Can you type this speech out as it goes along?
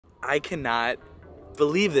I cannot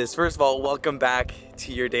believe this. First of all, welcome back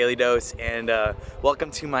to your Daily Dose, and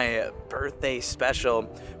welcome to my birthday special.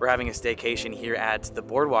 We're having a staycation here at the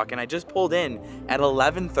Boardwalk, and I just pulled in at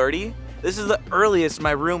 11:30. This is the earliest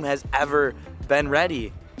my room has ever been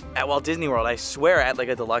ready at Walt Disney World. I swear, at like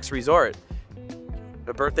a deluxe resort.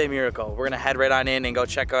 A birthday miracle. We're gonna head right on in and go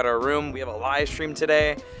check out our room. We have a live stream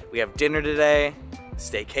today. We have dinner today,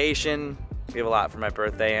 staycation. We have a lot for my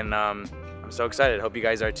birthday, and I'm so excited. Hope you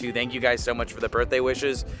guys are too. Thank you guys so much for the birthday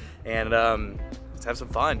wishes, and let's have some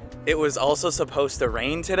fun. It was also supposed to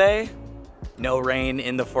rain today. No rain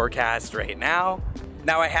in the forecast right now.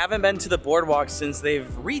 Now, I haven't been to the Boardwalk since they've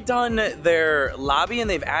redone their lobby and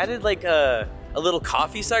they've added like a little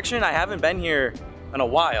coffee section. I haven't been here in a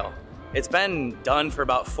while. It's been done for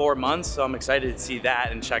about 4 months, so I'm excited to see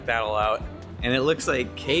that and check that all out. And it looks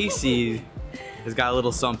like Casey has got a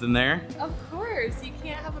little something there. Of course, you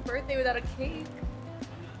can't have a birthday without a cake.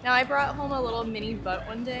 Now, I brought home a little mini butt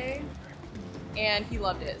one day, and he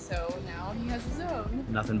loved it, so now he has his own.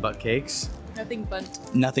 Nothing but cakes? Nothing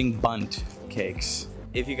bunt. Nothing bunt cakes.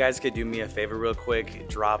 If you guys could do me a favor real quick,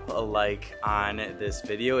 drop a like on this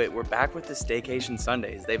video. We're back with the Staycation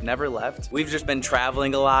Sundays. They've never left. We've just been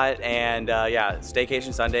traveling a lot, and yeah,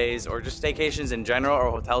 Staycation Sundays, or just staycations in general,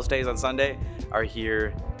 or hotel stays on Sunday, are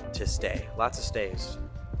here to stay. Lots of stays,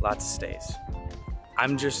 lots of stays.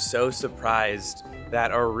 I'm just so surprised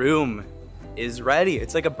that our room is ready.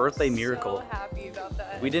 It's like a birthday miracle. So happy about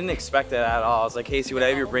that. We didn't expect that at all. I was like, Casey,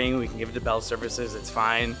 whatever you're bringing, we can give it to Bell Services, it's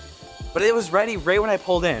fine. But it was ready right when I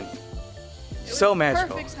pulled in. So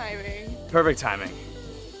magical. Perfect timing. Perfect timing.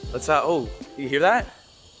 Let's oh, you hear that?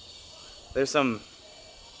 There's some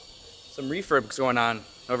refurbs going on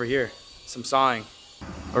over here. Some sawing.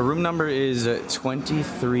 Our room number is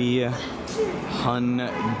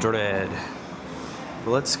 2300.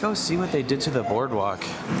 But let's go see what they did to the Boardwalk.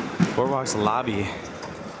 Boardwalk's lobby,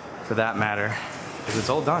 for that matter, because it's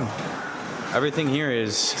all done. Everything here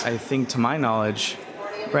is, I think, to my knowledge,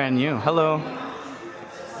 brand new. Hello.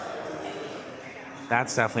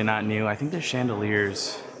 That's definitely not new. I think the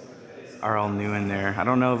chandeliers are all new in there. I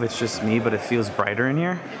don't know if it's just me, but it feels brighter in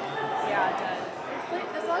here. Yeah, it does.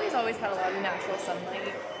 Like, this lobby's always had a lot of natural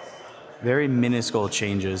sunlight. Very minuscule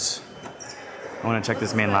changes. I want to check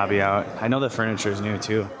this main lobby out. I know the furniture is new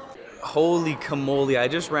too. Holy camole, I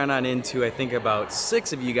just ran on into, I think, about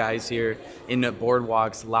 6 of you guys here in the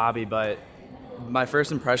Boardwalk's lobby, but my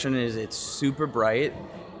first impression is it's super bright.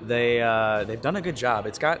 They've done a good job.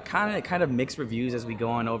 It's got kind of mixed reviews as we go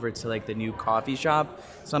on over to like the new coffee shop.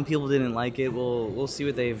 Some people didn't like it. We'll see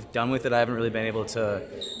what they've done with it. I haven't really been able to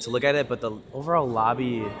look at it, but the overall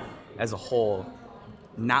lobby as a whole,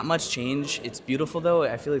 not much change. It's beautiful though.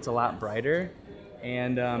 I feel like it's a lot brighter,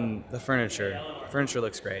 and the furniture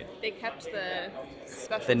looks great. They kept the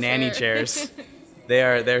special the nanny chairs.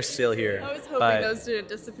 They're still here. I was hoping those didn't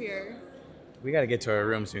disappear. We gotta get to our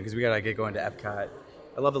room soon because we gotta get going to Epcot.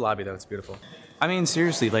 I love the lobby though, it's beautiful. I mean,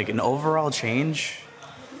 seriously, like an overall change,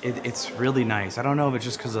 it's really nice. I don't know if it's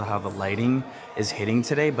just because of how the lighting is hitting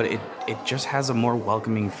today, but it just has a more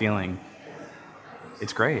welcoming feeling.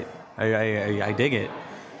 It's great. I dig it.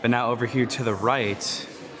 But now over here to the right,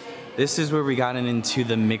 this is where we got into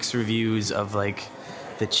the mixed reviews of like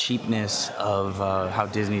the cheapness of how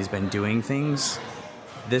Disney's been doing things.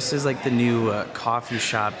 This is like the new coffee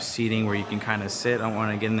shop seating where you can kind of sit. I don't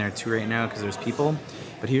want to get in there too right now because there's people.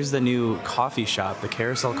 But here's the new coffee shop, the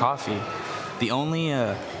Carousel Coffee. The only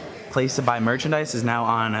place to buy merchandise is now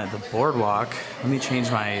on the Boardwalk. Let me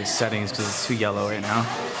change my settings because it's too yellow right now.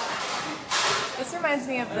 This reminds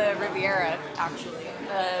me of the Riviera, actually.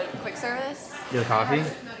 The quick service. The coffee?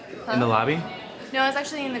 In the lobby? No, it's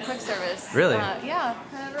actually in the quick service. Really? Yeah,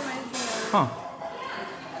 kind of reminds me of... Huh.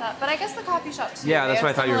 But I guess the coffee shop too. Yeah, that's what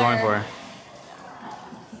I thought you were going for.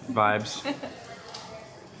 Vibes.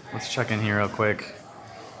 Let's check in here real quick.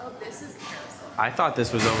 Oh, this is Carousel. I thought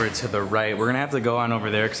this was over to the right. We're gonna have to go on over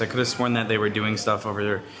there because I could have sworn that they were doing stuff over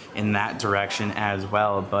there in that direction as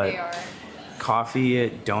well. But they are. Coffee,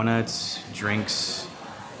 donuts, drinks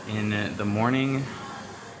in the morning.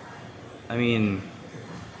 I mean,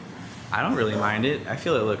 I don't really mind it. I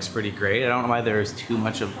feel it looks pretty great. I don't know why there's too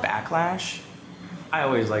much of backlash. I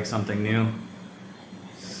always like something new.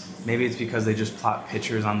 Maybe it's because they just plot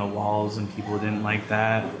pictures on the walls and people didn't like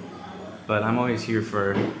that. But I'm always here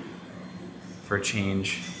for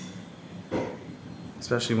change.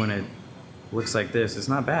 Especially when it looks like this. It's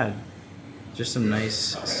not bad. Just some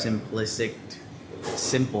nice,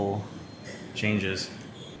 simple changes.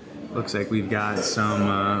 Looks like we've got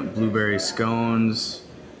some blueberry scones,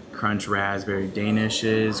 crunch raspberry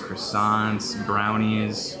danishes, croissants,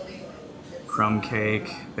 brownies, crumb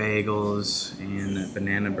cake, bagels, and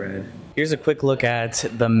banana bread. Here's a quick look at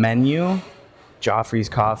the menu. Joffrey's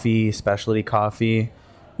coffee, specialty coffee.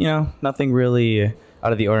 You know, nothing really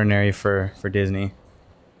out of the ordinary for Disney.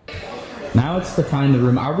 Now it's to find the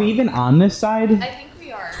room. Are we even on this side? I think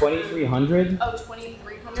we are. 2300? Oh,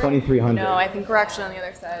 2300? 2300. No, I think we're actually on the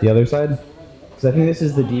other side. The other side? Because I think this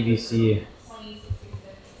is the DVC.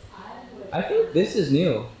 I think this is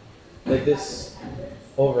new. Like this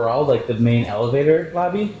overall, like the main elevator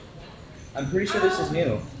lobby. I'm pretty sure this is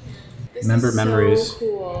new. This Member is memories. So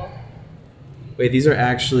cool. Wait, these are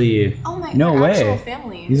actually... Oh my god, no way. actual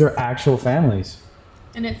families. These are actual families.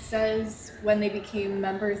 And it says when they became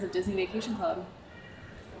members of Disney Vacation Club.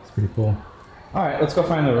 It's pretty cool. All right, let's go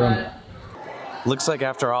find the room. Looks like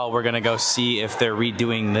after all, we're gonna go see if they're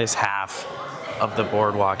redoing this half of the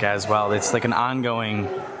boardwalk as well. It's like an ongoing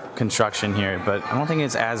construction here, but I don't think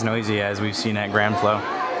it's as noisy as we've seen at Grand Flow.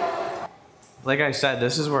 Like I said,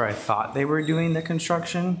 this is where I thought they were doing the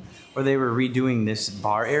construction, or they were redoing this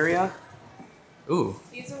bar area. Ooh.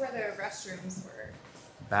 These are where the restrooms were.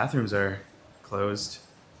 Bathrooms are closed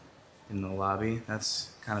in the lobby.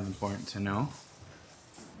 That's kind of important to know.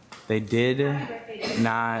 They did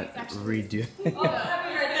not redo.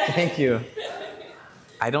 Thank you.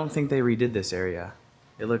 I don't think they redid this area.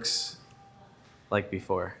 It looks like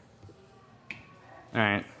before. All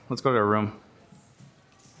right, let's go to our room.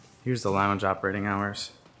 Here's the lounge operating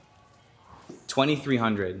hours.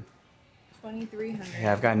 2300. 2300.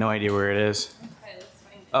 Yeah, I've got no idea where it is. Okay, let's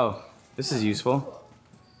find it. Oh, this is useful.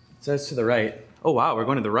 It says to the right. Oh wow, we're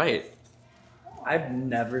going to the right. I've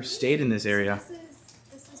never stayed in this area.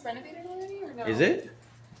 This is renovated already or no? Is it?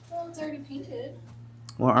 Well, it's already painted.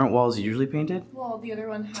 Well, aren't walls usually painted? Well, the other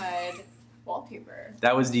one had wallpaper.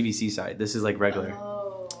 That was DVC side. This is like regular.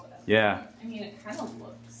 Oh. Yeah. I mean, it kind of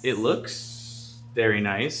looks. It looks very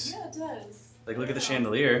nice. Yeah, it does. Like, look at the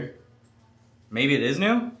chandelier. Maybe it is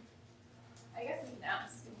new? I guess we can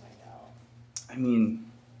ask and find out. I mean,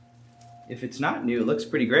 if it's not new, it looks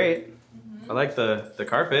pretty great. I like the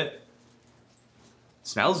carpet.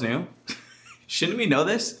 Smells new. Shouldn't we know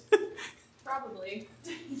this? Probably.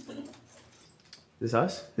 This is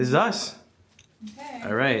us? This is us. Okay.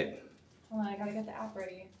 All right. Hold on, I gotta get the app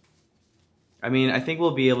ready. I mean, I think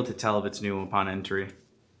we'll be able to tell if it's new upon entry.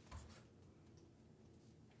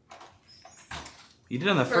 You did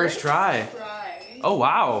it on the first try. Oh,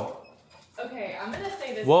 wow. Okay, I'm gonna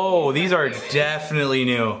say this. Whoa, these are definitely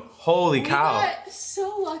new. Holy cow. We got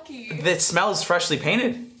so lucky. That smells freshly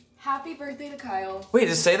painted. Happy birthday to Kyle. Wait,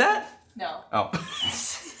 does it say that? No. Oh.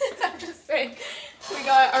 I'm just saying. We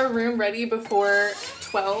got our room ready before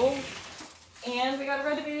 12. And we got a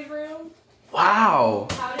renovated room. Wow.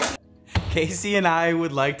 Casey and I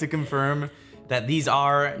would like to confirm that these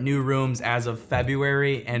are new rooms as of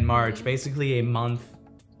February and March, basically a month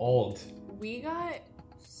old. We got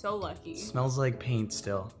so lucky. Smells like paint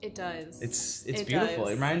still. It does. It's beautiful.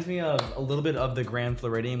 It reminds me of a little bit of the Grand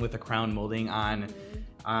Floridian with the crown molding on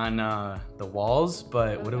the walls,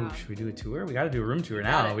 but should we do a tour? We gotta do a room tour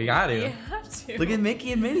now. We got to. We have to. Look at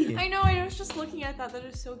Mickey and Minnie. I know, I was just looking at that. That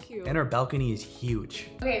is so cute. And our balcony is huge.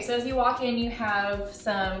 Okay, so as you walk in, you have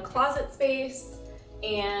some closet space,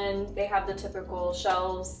 and they have the typical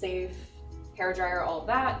shelves, safe, hairdryer, all of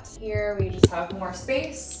that. Here we just have more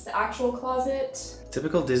space, the actual closet.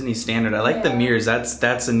 Typical Disney standard. I like the mirrors.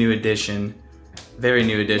 That's a new addition. Very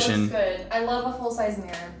new addition. Looks good. I love a full-size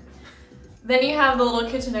mirror. Then you have the little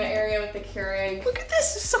kitchenette area with the Keurig. Look at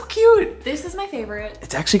this, it's so cute. This is my favorite.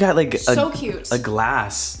 It's actually got like so cute. A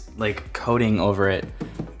glass like coating over it.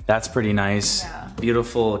 That's pretty nice. Yeah.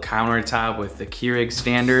 Beautiful countertop with the Keurig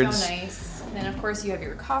standards. So nice. Then of course you have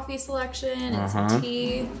your coffee selection and some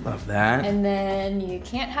tea. Love that. And then you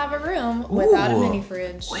can't have a room without a mini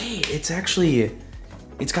fridge. Wait,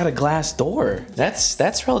 it's got a glass door.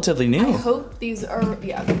 That's relatively new. I hope these are,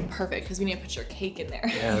 perfect, because we need to put your cake in there.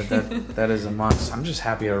 Yeah, that is a must. I'm just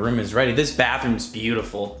happy our room is ready. This bathroom's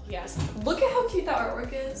beautiful. Yes. Look at how cute that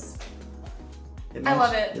artwork is. I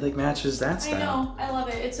love it. It like matches that style. I know, I love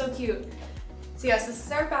it. It's so cute. So yes, this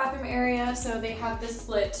is our bathroom area. So they have this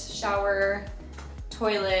split shower,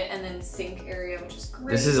 toilet, and then sink area, which is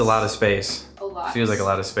great. This is a lot of space. A lot. Feels like a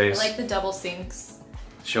lot of space. I like the double sinks.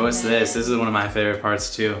 Show us this. This is one of my favorite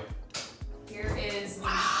parts too. Here is the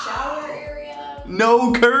shower area.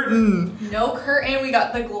 No curtain. No curtain. We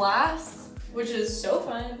got the glass, which is so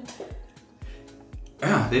fun.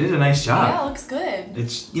 Yeah, they did a nice job. Yeah, it looks good.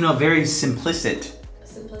 It's, you know, very simplistic.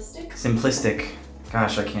 Simplistic? Simplistic.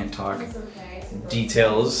 Gosh, I can't talk. It's okay.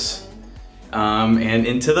 Details. And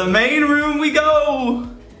into the main room we go.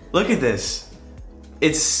 Look at this.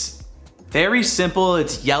 It's Very simple.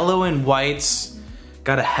 It's yellow and whites.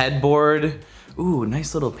 Got a headboard. Ooh,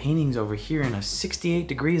 nice little paintings over here in a 68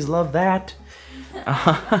 degrees. Love that.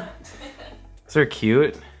 They're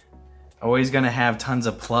cute. Always gonna have tons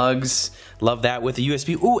of plugs. Love that with the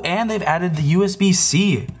USB. Ooh, and they've added the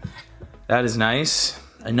USB-C. That is nice.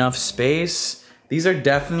 Enough space. These are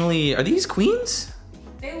definitely, are these queens?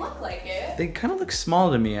 They look like it. They kind of look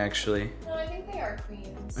small to me, actually. No, I think they are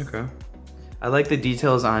queens. Okay. I like the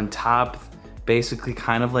details on top. Basically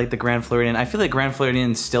kind of like the Grand Floridian. I feel like Grand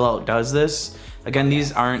Floridian still outdoes this. Again,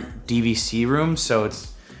 these aren't DVC rooms, so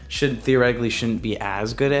it's theoretically shouldn't be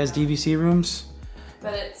as good as DVC rooms.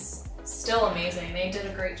 But it's still amazing. They did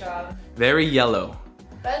a great job. Very yellow.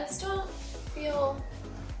 Beds don't feel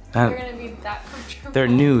they're gonna be that comfortable. They're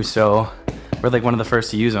new, so we're like one of the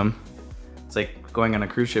first to use them. It's like going on a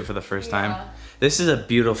cruise ship for the first time. This is a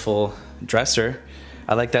beautiful dresser.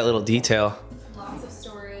 I like that little detail. Lots of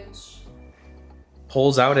storage.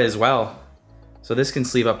 Pulls out as well. So this can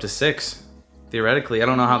sleep up to 6, theoretically. I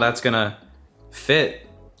don't know how that's gonna fit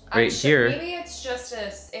right here. Maybe it's just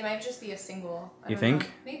it might just be a single. You think? Know.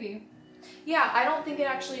 Maybe. Yeah, I don't think it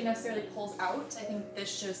actually necessarily pulls out. I think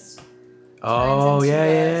this just turns into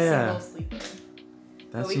a single sleeper.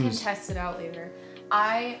 But we can test it out later.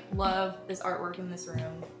 I love this artwork in this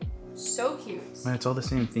room. So cute. Man, it's all the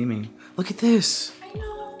same theming. Look at this. I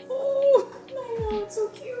know. Oh, I know. It's so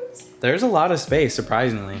cute. There's a lot of space,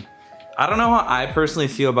 surprisingly. I don't know how I personally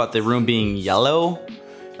feel about the room being yellow.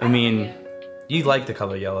 I mean, you like the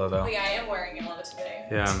color yellow, though. Oh, yeah, I am wearing yellow today.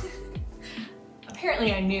 Yeah.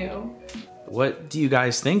 Apparently, I knew. What do you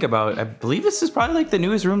guys think about? I believe this is probably like the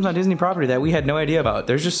newest rooms on Disney property that we had no idea about.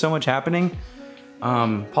 There's just so much happening.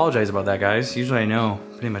 Apologize about that, guys. Usually I know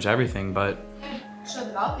pretty much everything, but... Show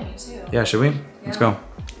the balcony, too. Yeah, should we? Yeah. Let's go.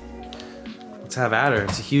 Let's have at her.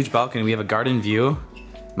 It's a huge balcony. We have a garden view.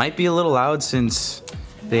 Might be a little loud since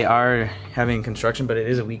they are having construction, but it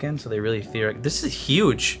is a weekend, so they really this is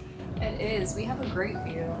huge. It is. We have a great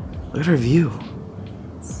view. Look at our view.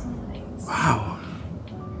 It's so nice. Wow.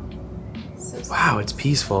 So wow, it's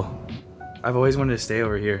peaceful. I've always wanted to stay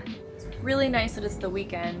over here. It's really nice that it's the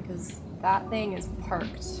weekend, because that thing is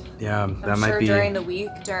parked. Yeah, that might be. I'm sure during the week,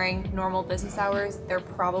 during normal business hours, they're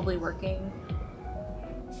probably working.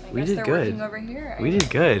 We did good. Working over here. We did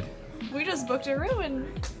good. We just booked a room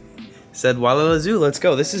and said Walla Zoo, let's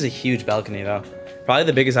go. This is a huge balcony though. Probably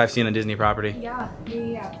the biggest I've seen on Disney property. Yeah.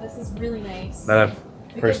 This is really nice. That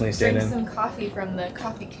I've personally stayed in. Drink some coffee from the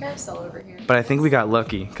coffee carousel over here. But I think we got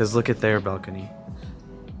lucky because look at their balcony.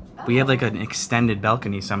 Oh. We have like an extended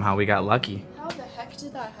balcony somehow. We got lucky. How the heck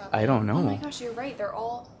did that happen? I don't know. Oh my gosh, you're right. They're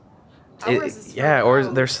all. Yeah, or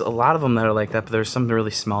there's a lot of them that are like that, but there's some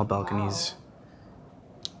really small balconies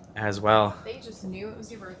as well. They just knew it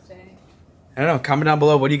was your birthday. I don't know. Comment down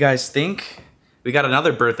below. What do you guys think? We got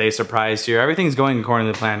another birthday surprise here. Everything's going according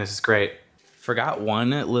to the plan. This is great. Forgot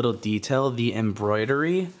one little detail. The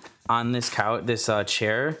embroidery on this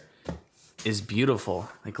chair is beautiful.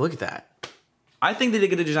 Like, look at that. I think they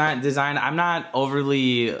did a good design. I'm not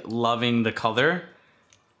overly loving the color.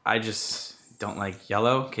 I just don't like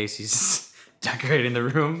yellow. Casey's decorating the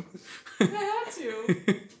room. I had to.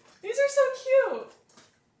 These are so cute.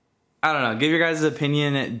 I don't know. Give your guys'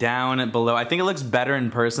 opinion down below. I think it looks better in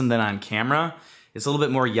person than on camera. It's a little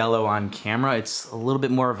bit more yellow on camera. It's a little bit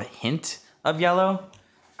more of a hint of yellow.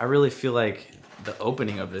 I really feel like the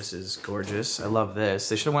opening of this is gorgeous. I love this.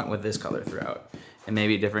 They should have went with this color throughout. And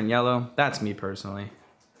maybe a different yellow. That's me personally.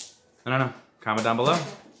 I don't know. Comment down below.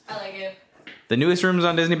 I like it. The newest rooms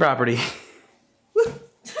on Disney property.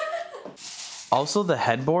 Also the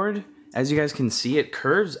headboard, as you guys can see, it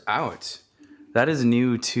curves out. That is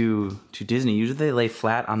new to Disney. Usually they lay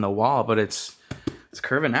flat on the wall, but it's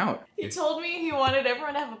curving out. He told me he wanted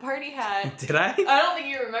everyone to have a party hat. Did I? I don't think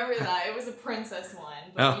you remember that. It was a princess one,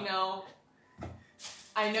 but you know,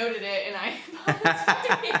 I noted it and I bought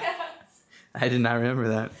party hats. I did not remember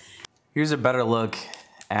that. Here's a better look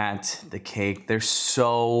at the cake. They're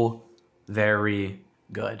so very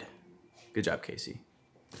good. Good job, Casey.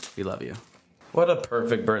 We love you. What a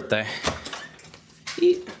perfect birthday.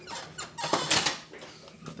 Eat.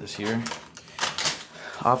 Put this here.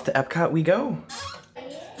 Off to Epcot we go.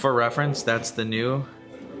 For reference, that's the new.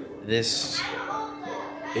 This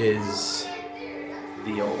is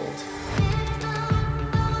the old.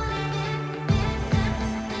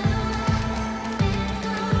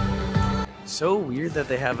 So weird that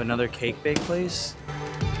they have another cake bake place.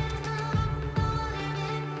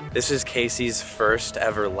 This is Casey's first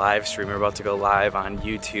ever live stream. We're about to go live on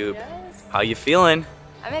YouTube. Yes. How you feeling?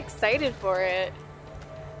 I'm excited for it.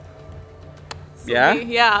 Yeah?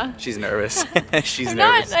 Yeah. She's nervous. She's I'm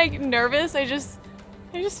nervous. not like nervous. I just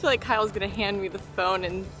feel like Kyle's gonna hand me the phone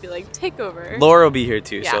and be like, take over. Laura will be here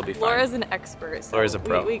too, Yeah, so it'll be fine. Laura's an expert. So Laura's a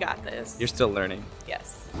pro. We got this. You're still learning.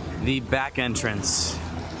 Yes. The back entrance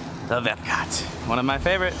of Epcot. One of my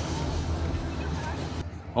favorite.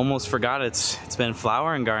 Almost forgot it's been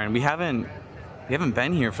Flower and Garden. We haven't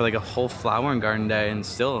been here for like a whole Flower and Garden day and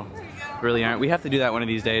still really aren't. We have to do that one of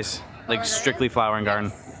these days. Like strictly Flower and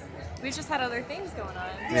Garden. We just had other things going on.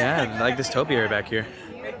 Yeah, I like this topiary back here.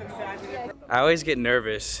 I always get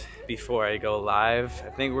nervous before I go live. I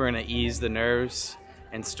think we're gonna ease the nerves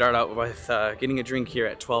and start out with getting a drink here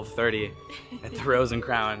at 12:30 at the Rose and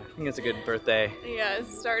Crown. I think it's a good birthday. Yeah,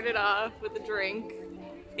 started off with a drink.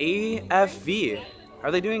 AFV. Are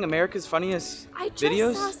they doing America's Funniest I just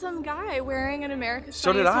Videos? saw some guy wearing an America's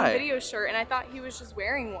So did Funniest I. Home Video shirt, and I thought he was just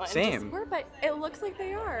wearing one. Same. To support, but it looks like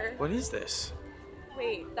they are. What is this?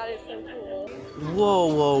 Wait, that is so cool. Whoa,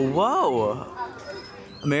 whoa, whoa.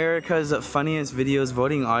 America's Funniest Videos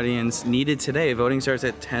voting audience needed today. Voting starts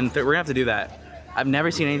at 10:30. We're gonna have to do that. I've never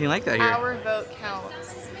seen anything like that here. Our vote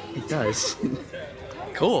counts. It does.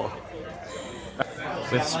 Cool.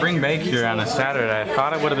 With spring break here on a Saturday, I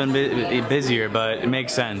thought it would have been busier, but it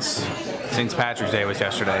makes sense. St. Patrick's Day was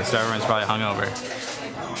yesterday, so everyone's probably hungover.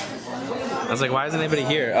 I was like, why isn't anybody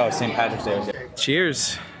here? Oh, St. Patrick's Day was yesterday.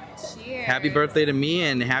 Cheers. Cheers. Happy birthday to me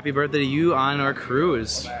and happy birthday to you on our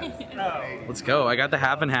cruise. Let's go. I got the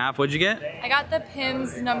half and half. What'd you get? I got the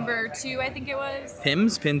Pims #2, I think it was.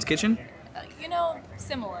 Pim's Kitchen? You know,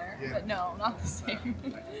 similar, but no, not the same.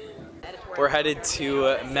 We're headed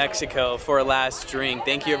to Mexico for our last drink.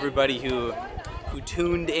 Thank you everybody who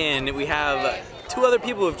tuned in. We have two other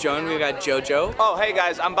people who've joined. We've got JoJo. Oh, hey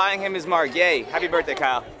guys, I'm buying him his mark. Yay. Happy birthday,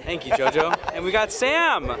 Kyle. Thank you, JoJo. And we got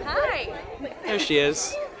Sam. Hi. There she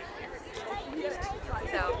is.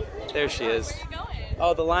 There she is.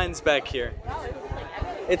 Oh, the line's back here.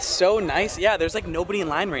 It's so nice. Yeah, there's like nobody in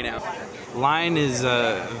line right now. Line is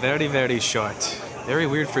very, very short. Very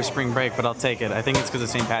weird for spring break, but I'll take it. I think it's because of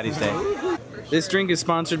St. Patty's Day. This drink is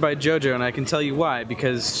sponsored by JoJo, and I can tell you why,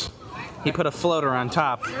 because he put a floater on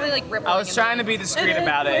top. It's really like rippling. I was trying to be discreet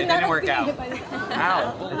about it. It didn't work out.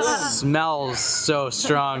 Ow. It smells so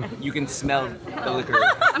strong. You can smell the liquor.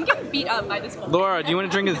 I'm getting beat up by this one. Laura, do you want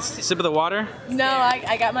to drink a sip of the water? No,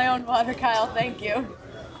 I got my own water, Kyle. Thank you.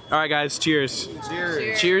 All right, guys, cheers.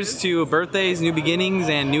 Cheers. Cheers to birthdays, new beginnings,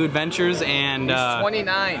 and new adventures, and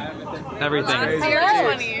 29. everything.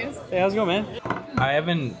 Cheers. Hey, how's it going, man? I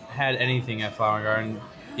haven't had anything at Flower Garden.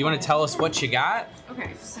 You want to tell us what you got?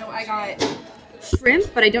 Okay, so I got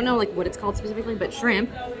shrimp, but I don't know like what it's called specifically, but shrimp.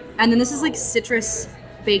 And then this is like citrus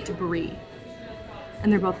baked brie.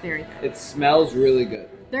 And they're both very good. It smells really good.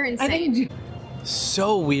 They're insane.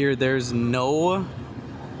 So weird. There's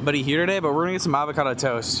nobody here today, but we're gonna get some avocado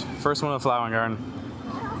toast. First one at Flower Garden.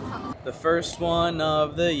 The first one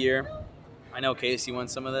of the year. I know Casey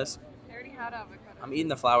wants some of this. I already had avocado. I'm eating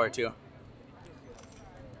the flour too.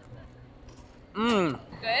 Mmm.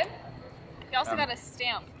 Good? He also got a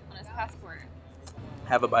stamp on his passport.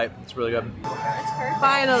 Have a bite. It's really good.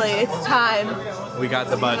 Finally, it's time. We got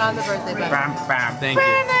the bud. On the birthday button. Bam, bam. Thank you.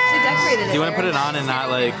 She decorated it. Do you want to put it on and not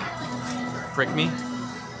like prick me?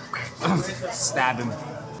 Stab him.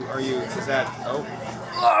 Is that, oh.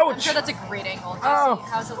 I'm sure that's a great angle. Oh.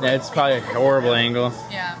 How's it look? Yeah, it's probably a horrible angle.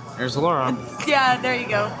 Yeah. There's Laura. Yeah, there you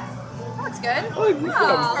go. Oh, it's good.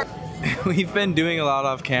 Oh. We've been doing a lot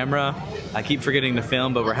off camera. I keep forgetting to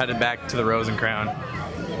film, but we're headed back to the Rose and Crown.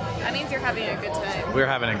 That means you're having a good time. We're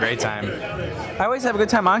having a great time. I always have a good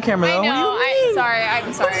time on camera, though. I know. I'm sorry.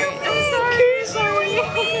 I'm sorry.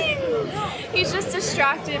 He's just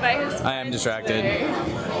distracted by his. I am distracted.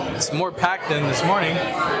 It's more packed than this morning.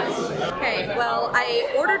 Okay, well,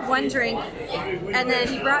 I ordered one drink, and then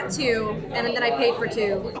he brought two, and then I paid for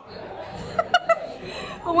two.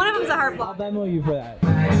 But one of them's a heart block. I'll Venmo you for that.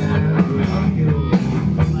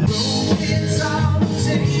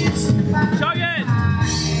 Chug it!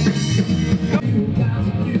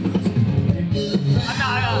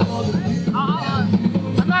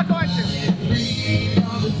 I'm not going to.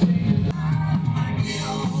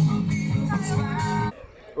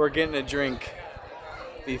 We're getting a drink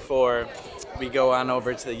before we go on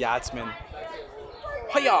over to the Yachtsman.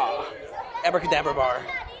 Hiya! Abracadabra bar.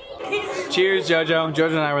 Cheers, JoJo. JoJo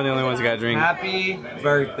and I were the only ones who got a drink. Happy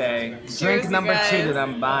birthday. Drink number 2 that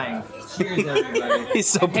I'm buying. Cheers, everybody. He's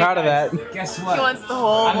so proud of that. Guess what? He wants the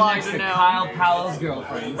whole I'm vlog next to to know. Kyle Pallo's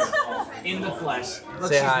girlfriend. In the flesh.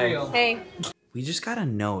 Look, Say she's hi. real. Hey. We just got a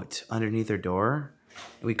note underneath their door.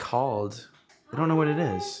 And we called. We don't know what it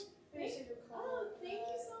is. Thank you so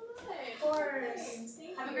much. Of course.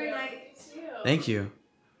 Have a great night. Thank you.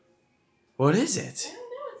 What is it? I don't know.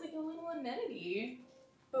 It's like a little amenity.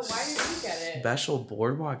 But why did you get it? Special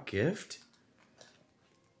Boardwalk gift?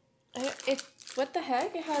 What the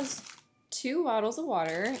heck? It has 2 bottles of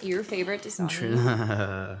water, your favorite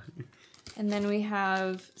Dasani. And then we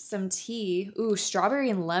have some tea. Ooh, strawberry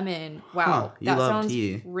and lemon. Wow, you that love sounds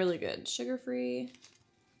tea. really good. Sugar-free.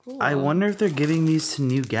 Cool. I wonder if they're giving these to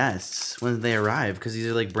new guests when they arrive, because these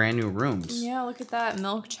are like brand new rooms. Yeah, look at that.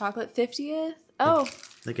 Milk chocolate 50th. Oh.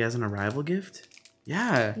 Like as an arrival gift?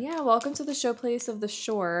 Yeah. Yeah, welcome to the showplace of the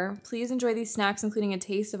shore. Please enjoy these snacks, including a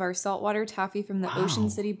taste of our saltwater taffy from the Ocean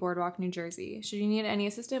City Boardwalk, New Jersey. Should you need any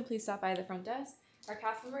assistance, please stop by the front desk. Our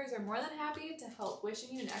cast members are more than happy to help,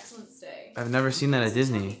 wishing you an excellent stay. I've never seen that at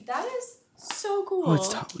Disney. That is so cool. Oh,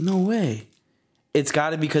 it's no way. It's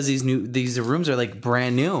got to be because these rooms are like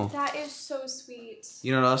brand new. That is so sweet.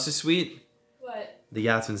 You know what else is sweet? What? The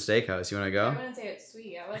Yachtsman Steakhouse. You want to go? I wouldn't say it's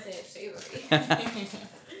sweet. I would say it's savory.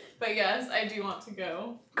 But yes, I do want to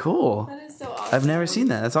go. Cool. That is so awesome. I've never seen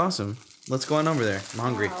that. That's awesome. Let's go on over there. I'm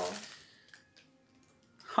hungry. Wow.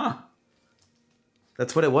 Huh.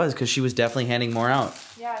 That's what it was, because she was definitely handing more out.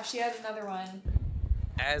 Yeah, she had another one.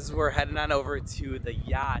 As we're heading on over to the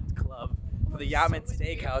yacht club for the Yachtsman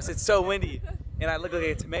Steakhouse, it's so windy, and I look like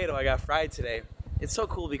a tomato. I got fried today. It's so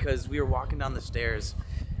cool because we were walking down the stairs,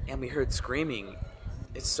 and we heard screaming.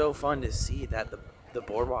 It's so fun to see that the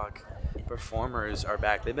Boardwalk performers are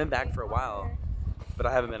back. They've been back for a while, but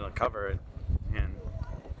I haven't been able to cover it, and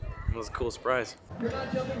it was a cool surprise.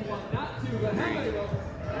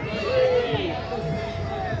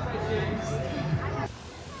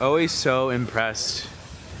 Always so impressed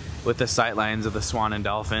with the sightlines of the Swan and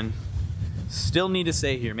Dolphin. Still need to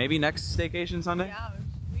stay here. Maybe next staycation Sunday? Yeah,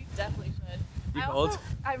 we definitely should. You cold?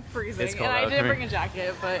 I'm freezing, It's cold and I out. didn't Come bring here. a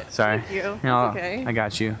jacket, but Sorry. thank you. No, It's okay. I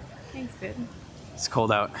got you. Thanks, babe. It's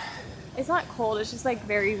cold out. It's not cold, it's just like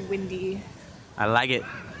very windy. I like it.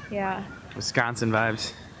 Yeah. Wisconsin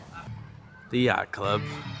vibes. The Yacht Club.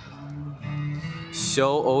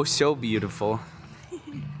 So beautiful.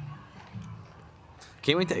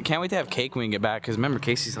 Can't wait to have cake when we get back, because remember,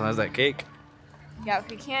 Casey still has that cake. Yeah,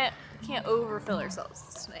 we can't overfill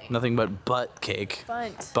ourselves tonight. Nothing but butt cake.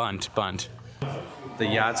 Bunt. Bunt. The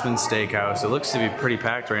Yachtsman Steakhouse. It looks to be pretty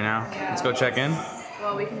packed right now. Let's go check in.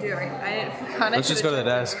 Well, we can do it right. Let's just go to the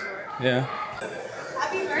desk. Yeah.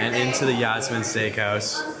 And into the Yachtsman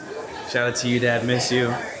Steakhouse. Shout out to you, Dad. Miss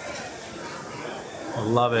you. I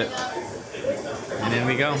love it. And in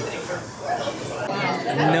we go.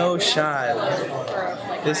 No shot.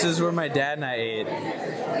 This is where my dad and I ate.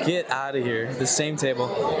 Get out of here. The same table.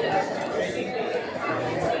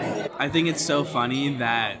 I think it's so funny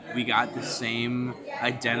that we got the same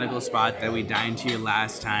identical spot that we dined here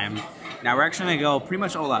last time. Now we're actually gonna go pretty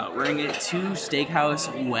much all out. We're gonna get 2 steakhouse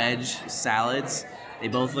wedge salads. They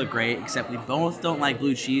both look great, except we both don't like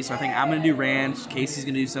blue cheese, so I think I'm gonna do ranch, Casey's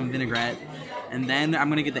gonna do some vinaigrette, and then I'm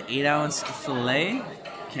gonna get the 8-ounce filet.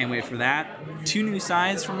 Can't wait for that. 2 new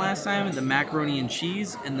sides from last time, the macaroni and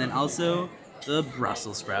cheese, and then also the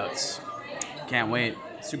Brussels sprouts. Can't wait.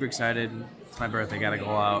 Super excited. It's my birthday, gotta go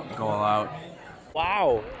all out.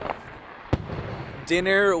 Wow.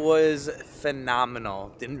 Dinner was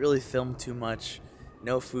phenomenal. Didn't really film too much.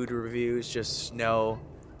 No food reviews, just snow.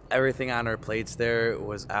 Everything on our plates there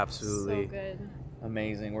was absolutely So good.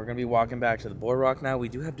 amazing. We're gonna be walking back to the Boardwalk now. We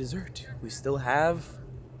do have dessert. We still have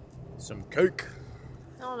some cake.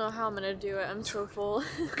 I don't know how I'm gonna do it. I'm so full.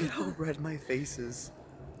 Look at how red my face is.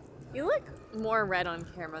 You look more red on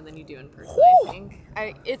camera than you do in person, Whew. I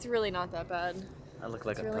think. It's really not that bad. I look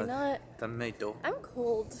like It's a really not. tomato. I'm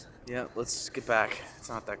cold. Yeah, let's get back. It's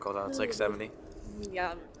not that cold out. It's like 70.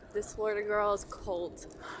 Yeah, this Florida girl is cold.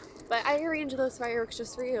 But I arranged those fireworks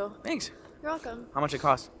just for you. Thanks. You're welcome. How much it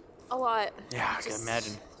cost? A lot. Yeah, I can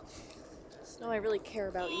imagine. Just know I really care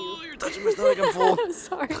about you. Oh, you're touching my stomach. I'm full. I'm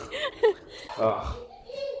sorry. Oh,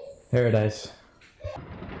 paradise.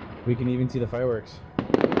 We can even see the fireworks.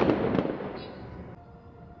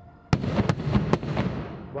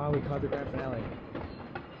 Wow, we caught the grand finale.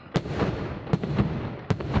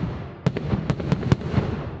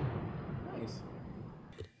 Nice.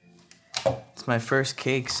 It's my first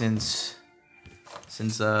cake since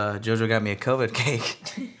JoJo got me a COVID cake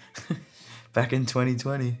back in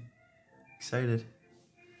 2020. Excited.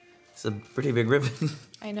 It's a pretty big ribbon.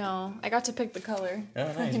 I know. I got to pick the color.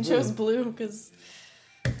 Oh, nice, I blue. chose blue because,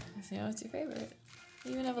 you know, it's your favorite.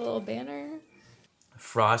 You even have a little banner.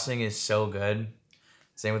 Frosting is so good.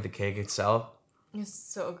 Same with the cake itself. It's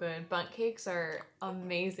so good. Bundt cakes are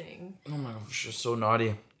amazing. Oh my gosh, you're so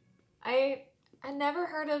naughty. I I never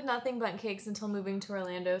heard of Nothing But Cakes until moving to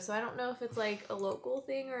Orlando, so I don't know if it's like a local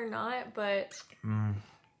thing or not, but if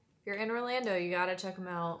you're in Orlando, you gotta check them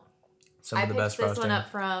out. Some of the best I picked this frosting. one up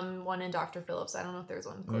from one in Dr. Phillips. I don't know if there's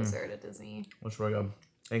one closer to Disney. That's really good.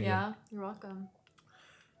 Thank you. Yeah, you're welcome.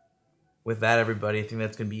 With that, everybody, I think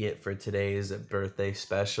that's going to be it for today's birthday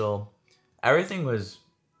special. Everything was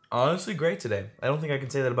honestly great today. I don't think I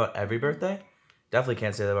can say that about every birthday. Definitely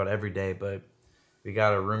can't say that about every day, but we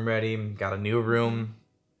got a room ready, got a new room.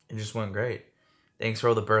 It just went great. Thanks for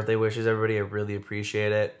all the birthday wishes, everybody. I really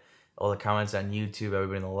appreciate it. All the comments on YouTube,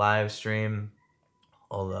 everybody in the live stream,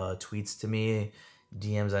 all the tweets to me,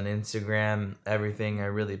 DMs on Instagram, everything. I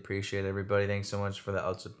really appreciate everybody. Thanks so much for the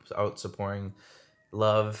out-supporting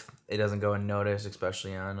love. It doesn't go unnoticed,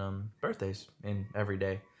 especially on birthdays and every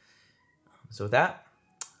day. So with that,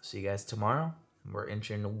 see you guys tomorrow. We're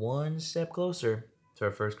inching one step closer to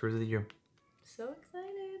our first cruise of the year. So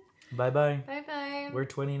excited. Bye-bye. Bye-bye. We're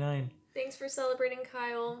 29. Thanks for celebrating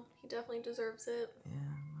Kyle. He definitely deserves it. Yeah,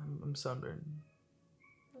 I'm sunburned.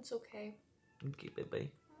 It's okay. Okay, bye-bye.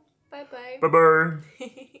 Bye-bye.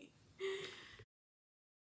 Bye-bye.